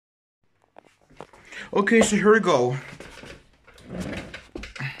Okay, so here we go.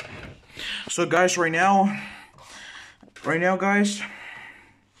 So guys, right now, guys,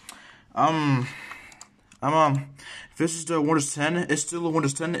 I'm this is the Windows 10. It's still a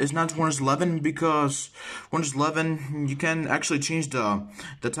Windows 10. It's not Windows 11 because Windows 11 you can actually change the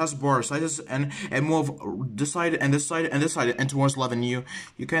taskbar sizes and move this side and this side and this side into Windows 11. You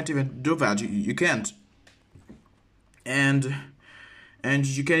can't even do that. You can't. And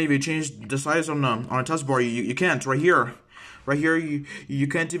you can't even change the size on a taskbar. You can't right here. Right here, you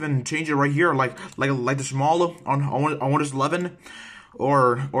can't even change it right here, like the small on Windows 11,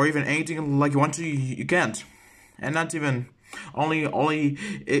 or even anything like you want to. You can't, and not even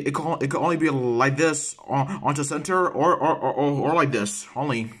it can only be like this onto center or like this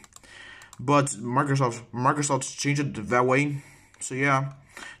only. But Microsoft changed it that way. So yeah,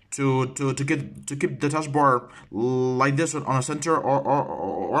 to keep the taskbar like this on a center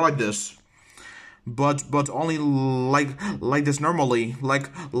or like this. But only like this normally, like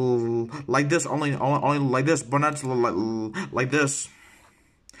this only like this, but not like this,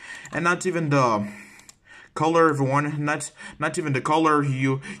 and not even the color, everyone. Not even the color.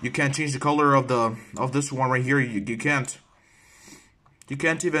 You can't change the color of this one right here. You can't. You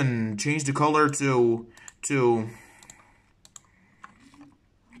can't even change the color to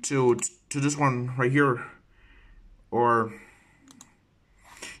this one right here, or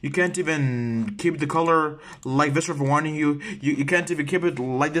you can't even keep the color like this, everyone. You can't even keep it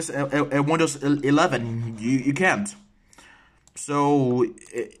like this at Windows 11. You can't. So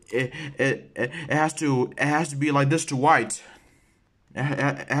it has to be like this to white.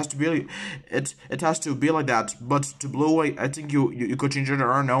 It has to be it has to be like that. But to blue, I think you could change it,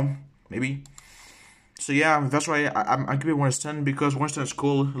 or no, maybe. So yeah, that's why I'm keeping Windows 10, because Windows 10 is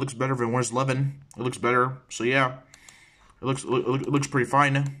cool. It looks better than Windows 11. It looks better. So yeah, it looks pretty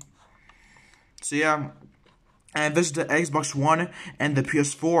fine. So yeah, and this is the Xbox One and the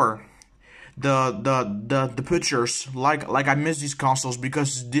PS4. The pictures, like I miss these consoles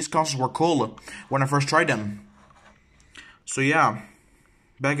because these consoles were cool when I first tried them. So yeah,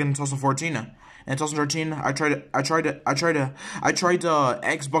 back in 2014. In 2013, I tried the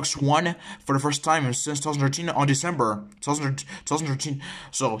Xbox One for the first time since 2013 on December 2013.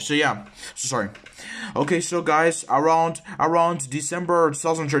 So yeah, sorry. Okay, so guys, around December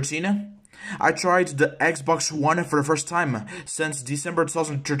 2013, I tried the Xbox One for the first time since December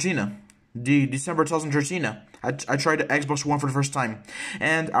 2013. December 2013. I tried the Xbox One for the first time,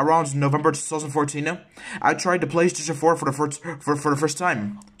 and around November 2014, I tried the PlayStation 4 for the first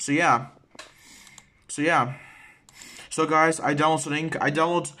time. So yeah. So guys, I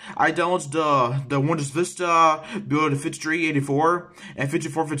download the Windows Vista build 5384 and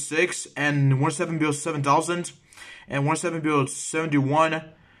 5456 and Windows 7 build 7000 and Windows 7 build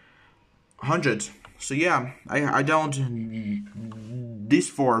 7100. So yeah, I download these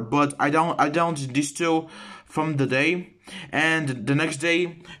four, but I download these two from the day, and the next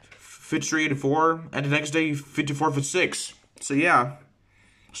day 5384 and the next day 5456. So yeah.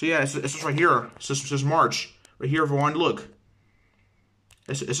 It's just right here. It says March. Right here, everyone, look.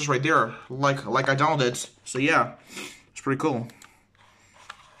 It's just right there. Like I downloaded it. So yeah, it's pretty cool.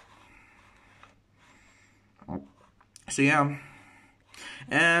 So yeah.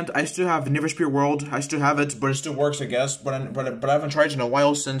 And I still have Never Spirit World. I still have it, but it still works, I guess. But I haven't tried it in a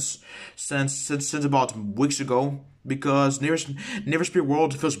while since about weeks ago, because Never Spirit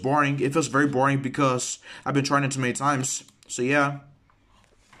World feels boring. It feels very boring because I've been trying it too many times. So yeah.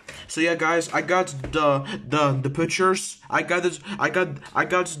 So yeah, guys, I got the pictures. I got the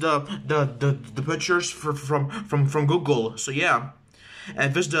pictures from Google. So yeah.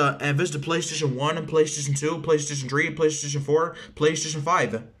 And this the PlayStation 1 and PlayStation 2, PlayStation 3, PlayStation 4, PlayStation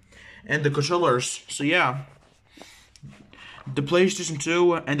 5. And the controllers. So yeah. The PlayStation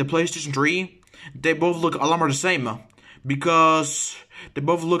 2 and the PlayStation 3, they both look a lot more the same, because they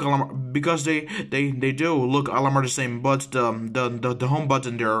both look a lot, because they do look a lot more the same. But the home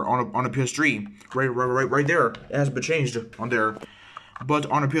button there on a PS3, right there, it has been changed on there. But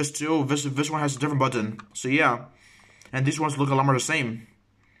on a PS2, this one has a different button. So yeah, and these ones look a lot more the same.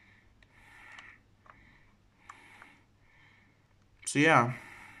 So yeah.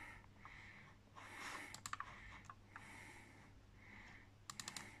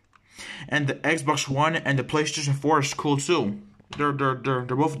 And the Xbox One and the PlayStation 4 is cool too. They're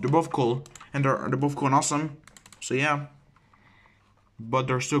both cool, and they're both cool and awesome. So yeah. But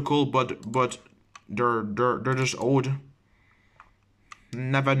they're still cool, but they're just old.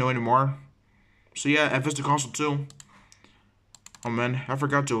 Never know anymore. So yeah, and Vista console too. Oh man, I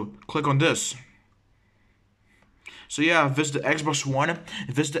forgot to click on this. So yeah, visit the Xbox One,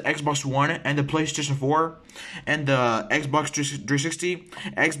 visit the Xbox One and the PlayStation 4, and the Xbox 360,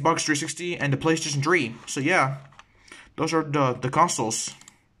 Xbox 360, and the PlayStation 3. So yeah, those are the consoles.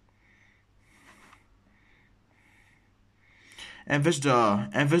 And visit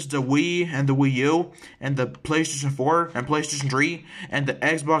the Wii and the Wii U and the PlayStation 4 and PlayStation 3 and the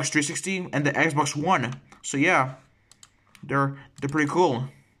Xbox 360 and the Xbox One. So yeah, they're pretty cool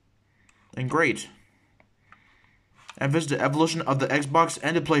and great. And visit the evolution of the Xbox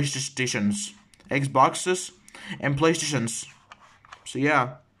and the PlayStations, Xboxes and PlayStations. So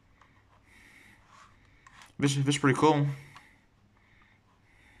yeah, this is pretty cool.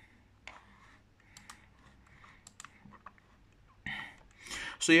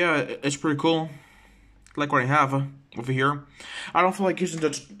 So yeah, it's pretty cool. Like what I have over here. I don't feel like using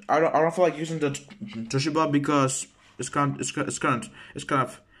the I don't feel like using the Toshiba because it's kind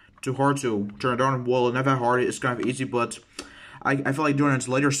of too hard to turn it on. Well, not that hard. It's kind of easy, but I feel like doing it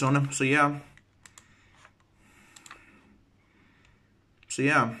later soon. So yeah. So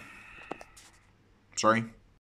yeah. Sorry.